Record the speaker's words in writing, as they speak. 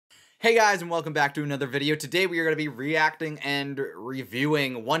Hey guys, and welcome back to another video. Today we are going to be reacting and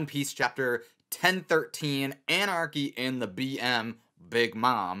reviewing One Piece chapter 1013, Anarchy in the BM, Big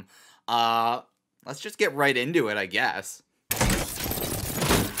Mom. Let's just get right into it, I guess.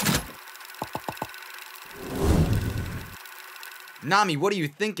 Nami, what are you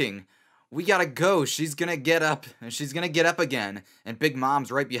thinking? We gotta go. She's gonna get up again, and Big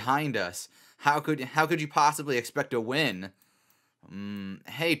Mom's right behind us. How could you possibly expect a win?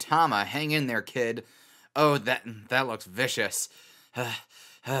 Hey, Tama, hang in there, kid. Oh, that looks vicious.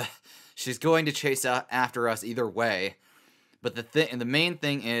 She's going to chase after us either way. But the main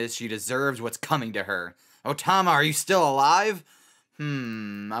thing is she deserves what's coming to her. Oh, Tama, are you still alive?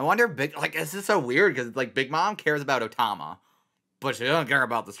 I wonder, this is so weird, because, Big Mom cares about Otama, but she doesn't care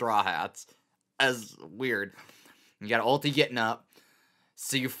about the Straw Hats. As weird. You got Ulti getting up,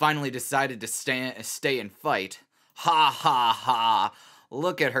 so you finally decided to stay and fight. Ha ha ha!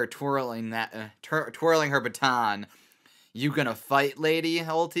 Look at her twirling her baton. You gonna fight, Lady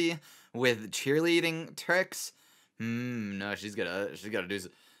Ulti, with cheerleading tricks? No, she's gonna do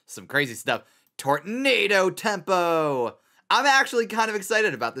some crazy stuff. Tornado tempo. I'm actually kind of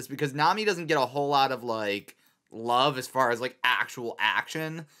excited about this because Nami doesn't get a whole lot of love as far as actual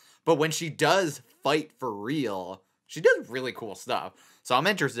action, but when she does fight for real, she does really cool stuff. So I'm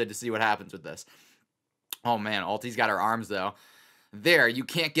interested to see what happens with this. Oh man, Ulti's got her arms though. There, you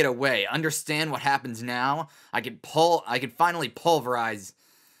can't get away. Understand what happens now? I can finally pulverize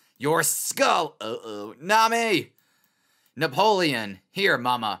your skull. Nami! Napoleon. Here,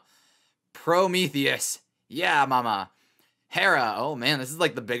 mama. Prometheus. Yeah, mama. Hera. Oh man, this is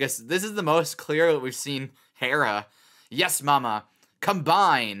this is the most clear that we've seen Hera. Yes, mama.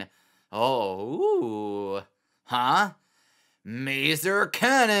 Combine. Oh, ooh. Huh? Maser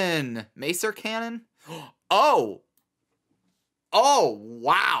Cannon. Maser Cannon? Oh! Oh,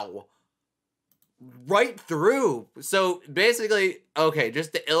 wow! Right through! So, basically, okay,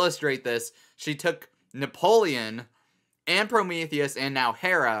 just to illustrate this, she took Napoleon and Prometheus and now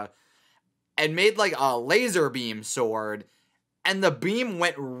Hera and made, a laser beam sword, and the beam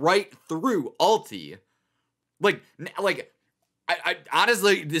went right through Ulti. I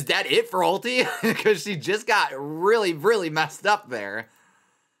honestly, is that it for Ulti? Because she just got really, really messed up there.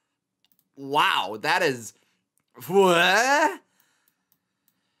 Wow, that is... What?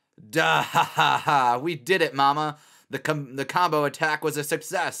 Duh, ha ha ha, we did it, mama. The combo attack was a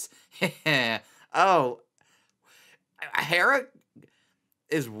success. Oh. Hera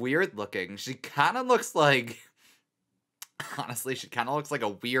is weird looking. She kind of looks like... Honestly, she kind of looks like a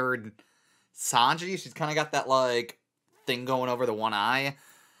weird Sanji. She's kind of got that, thing going over the one eye.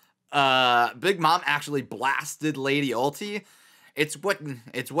 Big Mom actually blasted Lady Ulti. It's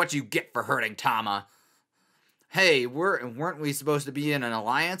what you get for hurting Tama. Hey, weren't we supposed to be in an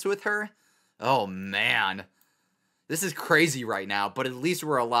alliance with her? Oh man. This is crazy right now, but at least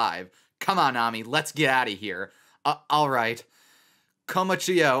we're alive. Come on, Nami, let's get out of here. Alright.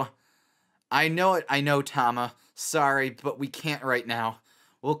 Komachio. I know, Tama. Sorry, but we can't right now.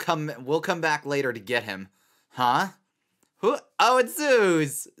 We'll come back later to get him. Huh? Who? Oh, it's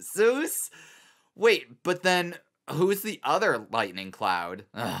Zeus! Zeus? Wait, but then who's the other lightning cloud?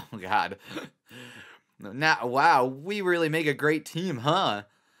 Oh, God. Now, wow, we really make a great team, huh?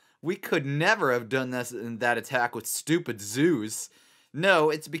 We could never have done that attack with stupid Zeus.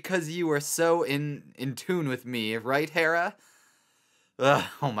 No, it's because you were so in tune with me, right, Hera?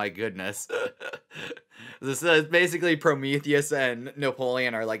 Oh my goodness. This is basically Prometheus and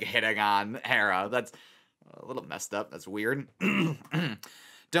Napoleon are hitting on Hera. That's a little messed up. That's weird.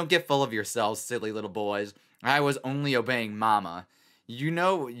 Don't get full of yourselves, silly little boys. I was only obeying Mama. You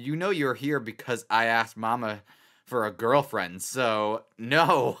know you're here because I asked Mama for a girlfriend, so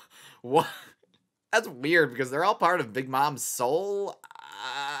no. What? That's weird because they're all part of Big Mom's soul.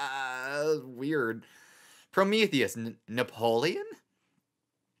 Weird. Prometheus, Napoleon?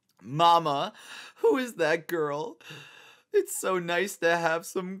 Mama, who is that girl? It's so nice to have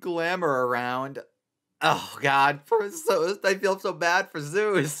some glamour around. Oh, God, I feel so bad for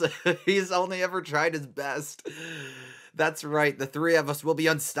Zeus. He's only ever tried his best. That's right, the three of us will be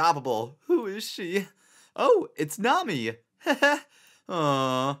unstoppable. Who is she? Oh, it's Nami.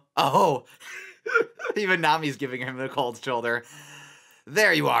 Oh. Even Nami's giving him the cold shoulder.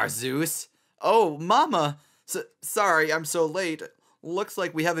 There you are, Zeus. Oh, Mama. Sorry, I'm so late. Looks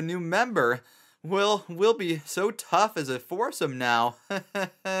like we have a new member. We'll be so tough as a foursome now.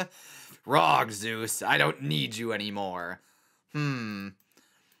 Wrong, Zeus. I don't need you anymore. You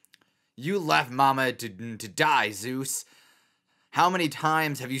left Mama to die, Zeus. How many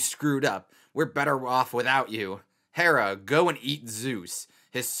times have you screwed up? We're better off without you. Hera, go and eat Zeus.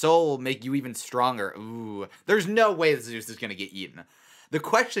 His soul will make you even stronger. Ooh, there's no way that Zeus is gonna get eaten. The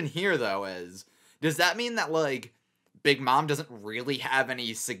question here, though, is, does that mean that, like, Big Mom doesn't really have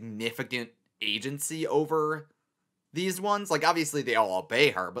any significant agency over these ones? Like, obviously they all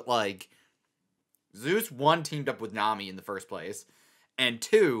obey her, but, like, Zeus, one, teamed up with Nami in the first place, and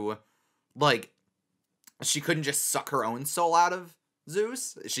two, like, she couldn't just suck her own soul out of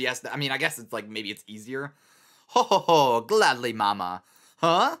Zeus? She has to, I mean, I guess it's, like, maybe it's easier. Ho ho ho, gladly, Mama.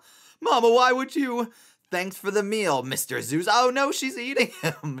 Huh? Mama, why would you? Thanks for the meal, Mr. Zeus. Oh no, she's eating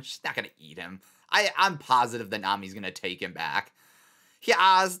him. She's not gonna eat him. I'm positive that Nami's gonna take him back.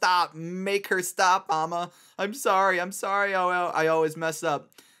 Yeah, stop. Make her stop, Mama. I'm sorry. Oh, I always mess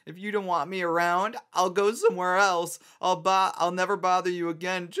up. If you don't want me around, I'll go somewhere else. I'll never bother you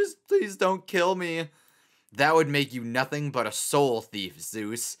again. Just please don't kill me. That would make you nothing but a soul thief,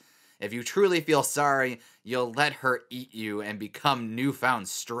 Zeus. If you truly feel sorry, you'll let her eat you and become newfound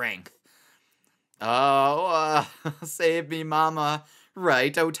strength. Oh, save me, Mama.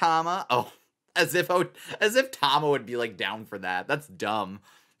 Right, Otama? Oh, as if Tama would be, like, down for that. That's dumb.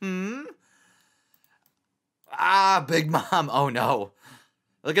 Ah, Big Mom. Oh, no.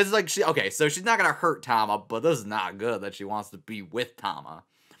 Because, like, okay, so she's not gonna hurt Tama, but this is not good that she wants to be with Tama.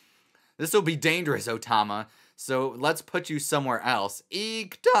 This will be dangerous, Otama. So let's put you somewhere else.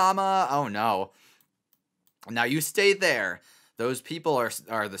 Eek, Tama. Oh, no. Now you stay there. Those people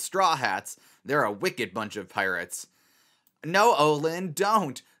are the Straw Hats. They're a wicked bunch of pirates. No, Olin,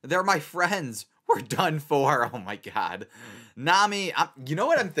 don't. They're my friends. We're done for. Oh my god. Nami, you know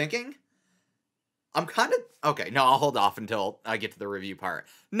what I'm thinking? I'm kind of... Okay, no, I'll hold off until I get to the review part.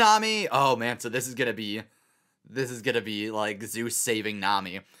 Nami! Oh man, so this is gonna be, like, Zeus saving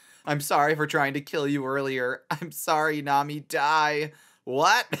Nami. I'm sorry for trying to kill you earlier. I'm sorry, Nami. Die.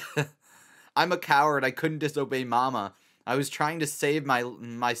 What? I'm a coward. I couldn't disobey Mama. I was trying to save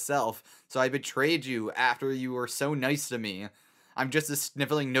myself, so I betrayed you after you were so nice to me. I'm just a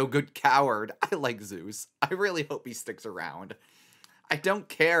sniveling no-good coward. I like Zeus. I really hope he sticks around. I don't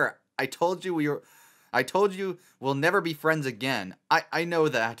care. I told you we'll never be friends again. I know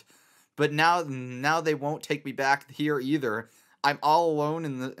that. But now they won't take me back here either. I'm all alone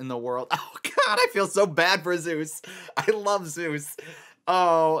in the world. Oh god, I feel so bad for Zeus. I love Zeus.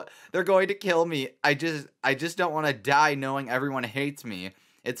 Oh, they're going to kill me. I just don't want to die knowing everyone hates me.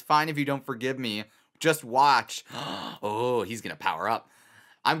 It's fine if you don't forgive me. Just watch. Oh, he's going to power up.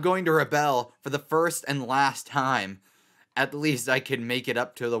 I'm going to rebel for the first and last time. At least I can make it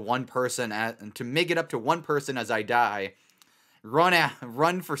up to one person as I die.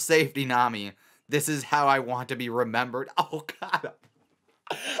 Run for safety, Nami. This is how I want to be remembered. Oh god.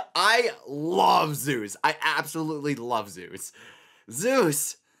 I love Zeus. I absolutely love Zeus.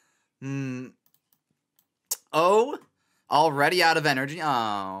 Zeus! Oh? Already out of energy?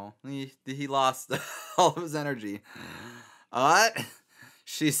 Oh. He lost all of his energy. What?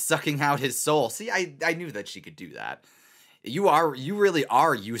 She's sucking out his soul. See, I knew that she could do that. You really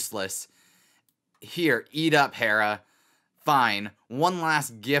are useless. Here, eat up, Hera. Fine. One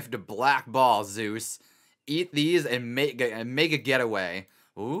last gift of black ball, Zeus. Eat these and make a getaway.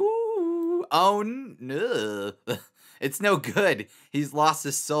 Ooh. Oh, no. It's no good. He's lost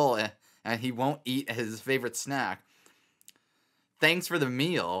his soul, and he won't eat his favorite snack. Thanks for the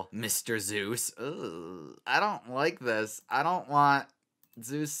meal, Mr. Zeus. Ugh, I don't like this. I don't want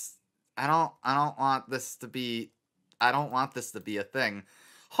Zeus. I don't want this to be a thing.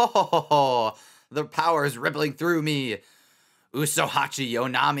 Ho ho ho ho! The power is rippling through me. Usohachi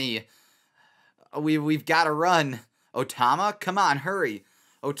Onami. We've got to run. Otama, come on, hurry.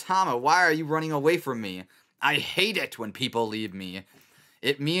 Otama, why are you running away from me? I hate it when people leave me.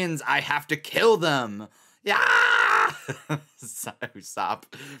 It means I have to kill them. Yeah! Stop.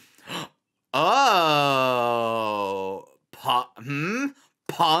 Oh.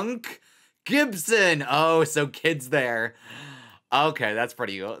 Punk Gibson. Oh, so Kid's there. Okay, that's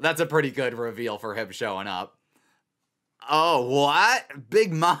a pretty good reveal for him showing up. Oh, what?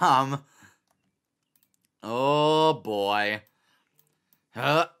 Big Mom. Oh, boy.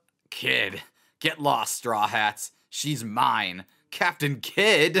 Kid. Get lost, Straw Hats. She's mine. Captain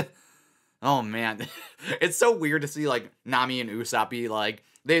Kidd. Oh, man. It's so weird to see, like, Nami and Usopp, like,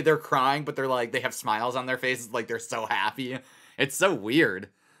 they're crying, but they're, like, they have smiles on their faces, like, they're so happy. It's so weird.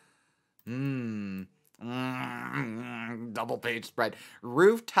 Double page spread.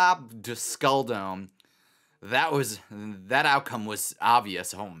 Rooftop Skull Dome. That outcome was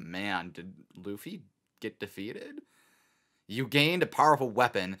obvious. Oh, man. Did Luffy get defeated? You gained a powerful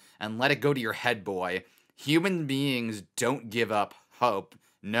weapon, and let it go to your head, boy. Human beings don't give up hope.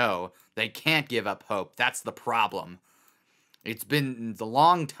 No, they can't give up hope. That's the problem. It's been a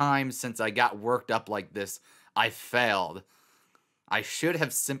long time since I got worked up like this. I failed. I should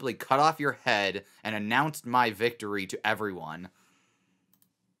have simply cut off your head and announced my victory to everyone.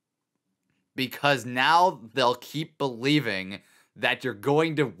 Because now they'll keep believing that you're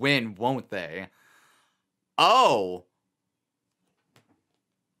going to win, won't they? Oh.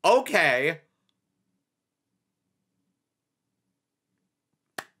 Okay.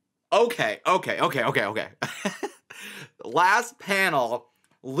 Okay. Last panel,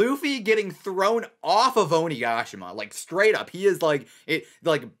 Luffy getting thrown off of Onigashima, like straight up. He is like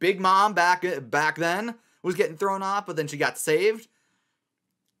Big Mom back then was getting thrown off, but then she got saved.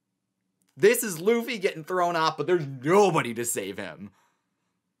 This is Luffy getting thrown off, but there's nobody to save him.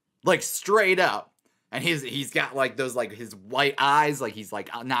 Like straight up. And he's got like those like his white eyes, like he's like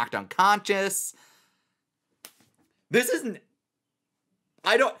knocked unconscious. This isn't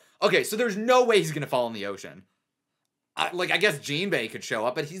okay, so there's no way he's gonna fall in the ocean. I guess Jinbei could show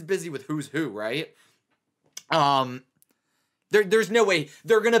up, but he's busy with who's who, right? There's no way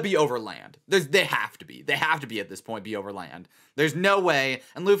they're gonna be over land. They have to be. They have to be at this point be over land. There's no way,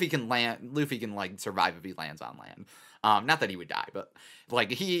 and Luffy can like survive if he lands on land. Not that he would die, but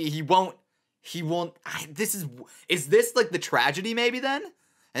like he won't. Is this like the tragedy maybe then?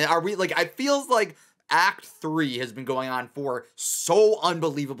 And are we like? It feels like Act 3 has been going on for so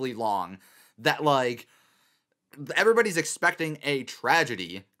unbelievably long that like everybody's expecting a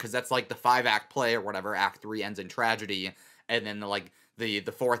tragedy because that's like the 5-act play or whatever. Act 3 ends in tragedy, and then the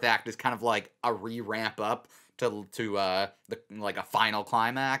 4th act is kind of like a ramp up to like a final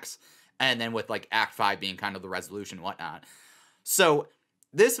climax, and then with like Act 5 being kind of the resolution and whatnot. So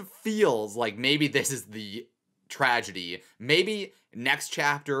this feels like maybe this is the tragedy. Maybe next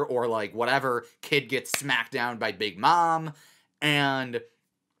chapter or like whatever, kid gets smacked down by Big Mom, and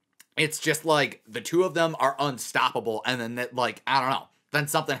it's just like the two of them are unstoppable, and then like I don't know, then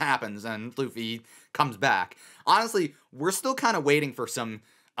something happens and Luffy comes back. Honestly, we're still kind of waiting for some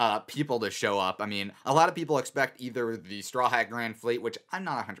people to show up. I mean, a lot of people expect either the Straw Hat Grand Fleet, which I'm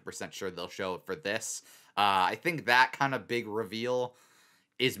not 100% sure they'll show up for this. I think that kind of big reveal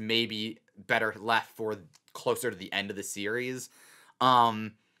is maybe better left for closer to the end of the series.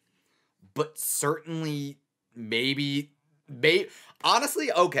 But certainly maybe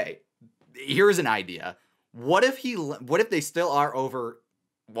honestly, okay, here's an idea. What if they still are over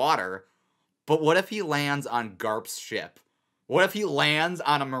water, but what if he lands on Garp's ship? What if he lands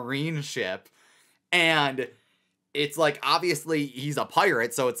on a marine ship and it's like, obviously he's a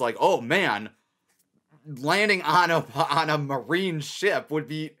pirate, so it's like, oh man, landing on a marine ship would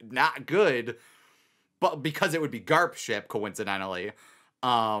be not good, but because it would be Garp's ship, coincidentally,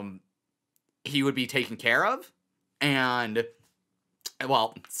 he would be taken care of, and,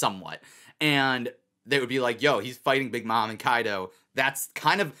 well, somewhat, and they would be like, yo, he's fighting Big Mom and Kaido. That's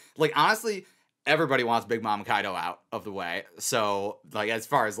kind of, like, honestly, everybody wants Big Mom and Kaido out of the way, so, like, as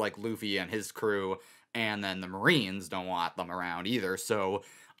far as, like, Luffy and his crew, and then the Marines don't want them around either, so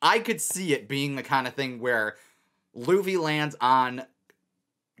I could see it being the kind of thing where Luffy lands on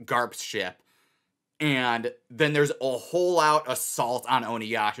Garp's ship, and then there's a whole-out assault on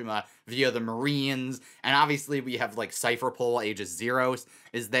Onigashima via the Marines, and obviously we have, like, Cypher Pole, Aegis Zero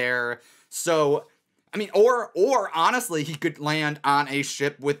is there, so, I mean, or honestly, he could land on a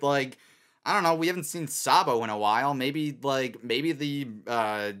ship with, like, I don't know, we haven't seen Sabo in a while, maybe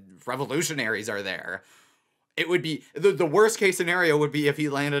the revolutionaries are there. It would be, the worst case scenario would be if he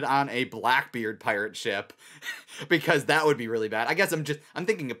landed on a Blackbeard pirate ship, because that would be really bad. I guess I'm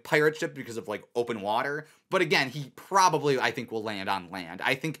thinking of pirate ship because of, like, open water, but again, he probably, I think, will land on land.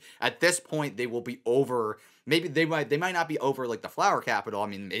 I think at this point they will be over, maybe they might not be over, like, the flower capital. I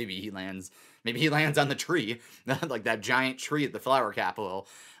mean, maybe he lands on the tree, like that giant tree at the flower capital.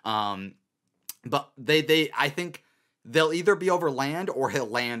 But I think they'll either be over land or he'll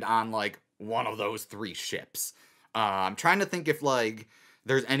land on, like, one of those 3 ships. I'm trying to think if, like,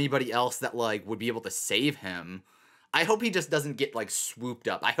 there's anybody else that, like, would be able to save him. I hope he just doesn't get, like, swooped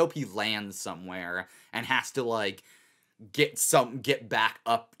up. I hope he lands somewhere and has to, like, get back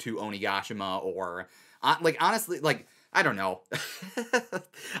up to Onigashima or, like, honestly, like, I don't know.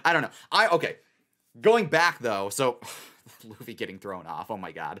 I don't know. Okay. Going back, though, so, Luffy getting thrown off, oh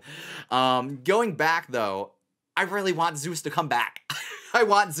my god. Going back, though, I really want Zeus to come back. I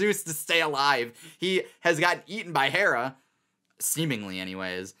want Zeus to stay alive. He has gotten eaten by Hera, seemingly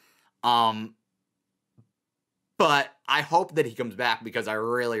anyways. But I hope that he comes back because I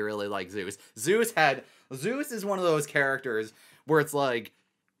really, really like Zeus. Zeus is one of those characters where it's like,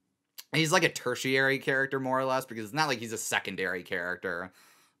 he's like a tertiary character more or less, because it's not like he's a secondary character.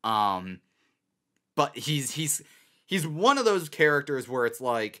 But he's he's one of those characters where it's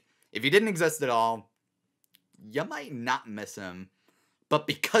like, if he didn't exist at all, you might not miss him. But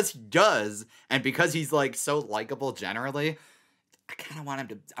because he does, and because he's like so likable generally, I kind of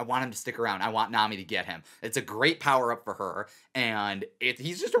want him to stick around. I want Nami to get him. It's a great power up for her, and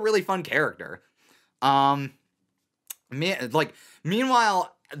he's just a really fun character.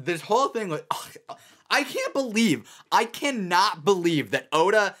 Meanwhile, this whole thing with, I cannot believe that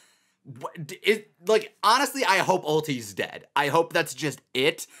Oda is, like, honestly, I hope Ulti's dead. I hope that's just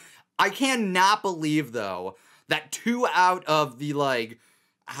it. I cannot believe, though, that 2 out of the, like,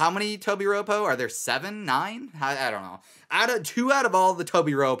 how many Tobiropo? Are there 7, 9? I don't know. 2 out of all the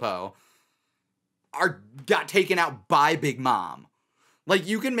Tobiropo got taken out by Big Mom. Like,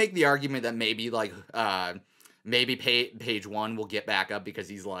 you can make the argument that maybe, like, maybe page 1 will get back up because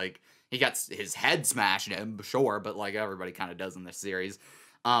he's, like, he got his head smashed in, sure, but, like, everybody kind of does in this series.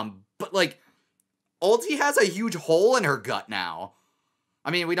 But, like, Ulti has a huge hole in her gut now.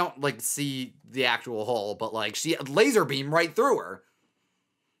 I mean, we don't, like, see the actual hole, but, like, she laser beam right through her.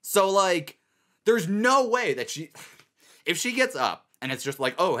 So, like, there's no way that if she gets up and it's just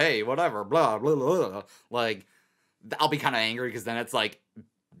like, oh, hey, whatever, blah, blah, blah, blah, like, I'll be kind of angry because then it's like,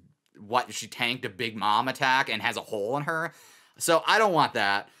 what, she tanked a Big Mom attack and has a hole in her? So I don't want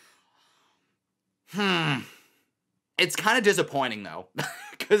that. It's kind of disappointing, though,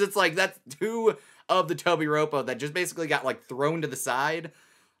 because it's like, that's 2 of the Tobiropo that just basically got, like, thrown to the side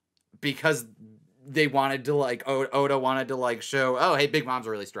because they wanted to, like, Oda wanted to, like, show, oh, hey, Big Mom's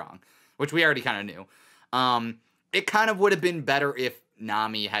really strong, which we already kind of knew. It kind of would have been better if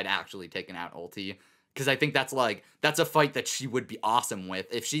Nami had actually taken out Ulti, because I think that's, like, that's a fight that she would be awesome with.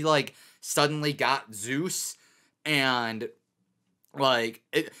 If she, like, suddenly got Zeus and, like,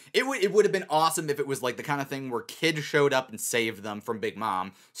 it would have been awesome if it was, like, the kind of thing where Kid showed up and saved them from Big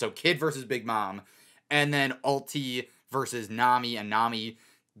Mom. So Kid versus Big Mom, and then Ulti versus Nami, and Nami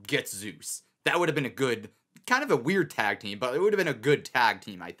gets Zeus. That would have been a good, kind of a weird tag team, but it would have been a good tag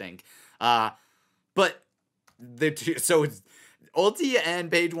team, I think. But so Ulti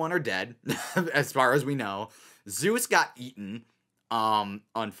and Page 1 are dead, as far as we know. Zeus got eaten,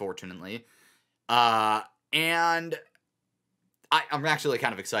 unfortunately. And I'm actually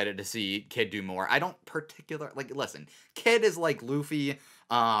kind of excited to see Kid do more. I don't like, listen, Kid is like Luffy,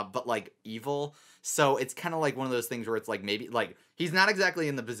 but, like, evil. So it's kind of like one of those things where it's like, maybe, like, he's not exactly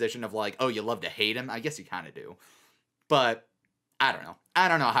in the position of, like, oh, you love to hate him. I guess you kind of do. But I don't know. I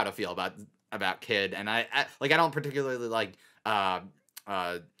don't know how to feel about Kid. And I don't particularly like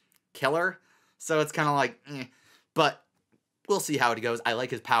Killer. So it's kind of like, But we'll see how it goes. I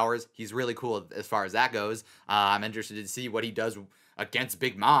like his powers. He's really cool as far as that goes. I'm interested to see what he does against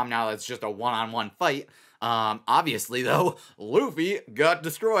Big Mom now that it's just a one-on-one fight. Obviously, though, Luffy got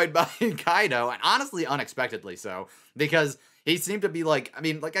destroyed by Kaido, and honestly, unexpectedly so, because he seemed to be like, I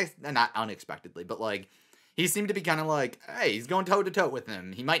mean, like, not unexpectedly, but, like, he seemed to be kind of like, hey, he's going toe-to-toe with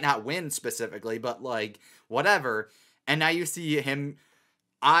him. He might not win specifically, but, like, whatever. And now you see him,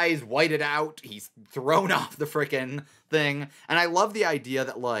 eyes whited out, he's thrown off the frickin' thing, and I love the idea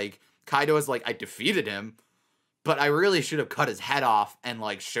that, like, Kaido is like, I defeated him, but I really should have cut his head off and,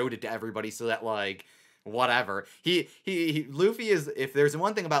 like, showed it to everybody so that, like, whatever. Luffy is, if there's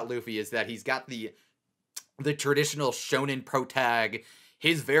one thing about Luffy, is that he's got the traditional shonen protag.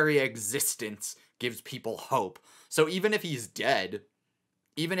 His very existence gives people hope. So even if he's dead,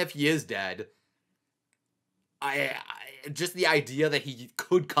 even if he is dead, I just the idea that he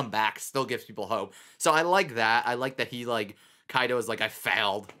could come back still gives people hope. So I like that. I like that he, like, Kaido is like, I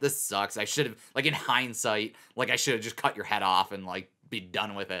failed. This sucks. I should have, like, in hindsight, like, I should have just cut your head off and, like, be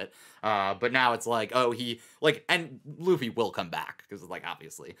done with it. But now it's like, oh, he, like, and Luffy will come back, because, like,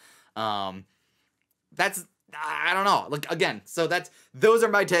 obviously. That's, I don't know. Like, again, so those are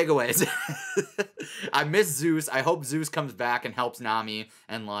my takeaways. I miss Zeus. I hope Zeus comes back and helps Nami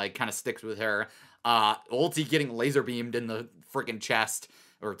and, like, kind of sticks with her. Ulti getting laser beamed in the freaking chest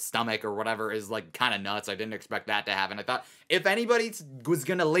or stomach or whatever is, like, kind of nuts. I didn't expect that to happen. I thought if anybody was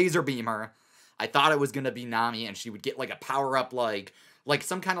gonna laser beam her, I thought it was gonna be Nami, and she would get, like, a power up, like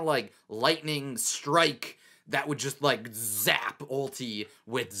some kind of, like, lightning strike that would just, like, zap Ulti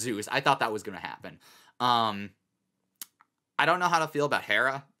with Zeus. I thought that was gonna happen. I don't know how to feel about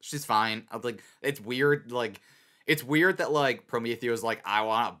Hera. She's fine. Like, it's weird. Like, it's weird that, like, Prometheus, like, I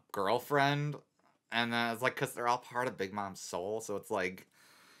want a girlfriend. And then it's like, because they're all part of Big Mom's soul. So it's like,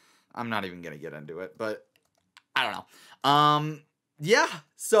 I'm not even going to get into it. But I don't know. Yeah.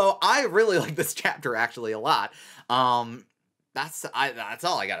 So I really like this chapter, actually, a lot. that's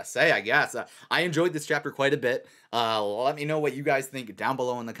all I gotta say, I guess. I enjoyed this chapter quite a bit. Let me know what you guys think down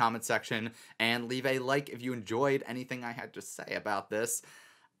below in the comment section, and leave a like if you enjoyed anything I had to say about this.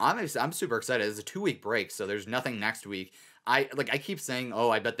 I'm super excited. It's a 2-week break, so there's nothing next week. I keep saying, oh,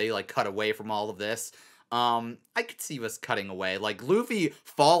 I bet they like cut away from all of this. I could see us cutting away. Like Luffy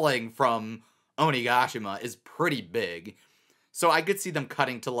falling from Onigashima is pretty big. So I could see them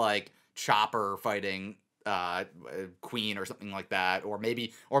cutting to like Chopper fighting Queen or something like that, or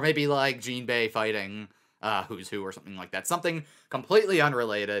maybe like Jinbei fighting Who's Who or something like that. Something completely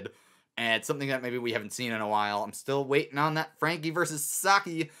unrelated, and something that maybe we haven't seen in a while. I'm still waiting on that Frankie versus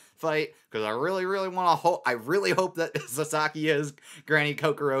Sasaki fight, because I really want to hope. I really hope that Sasaki is Granny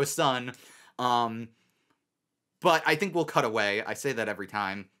Kokuro's son. But I think we'll cut away. I say that every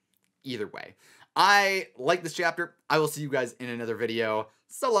time. Either way, I like this chapter. I will see you guys in another video.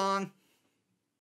 So long.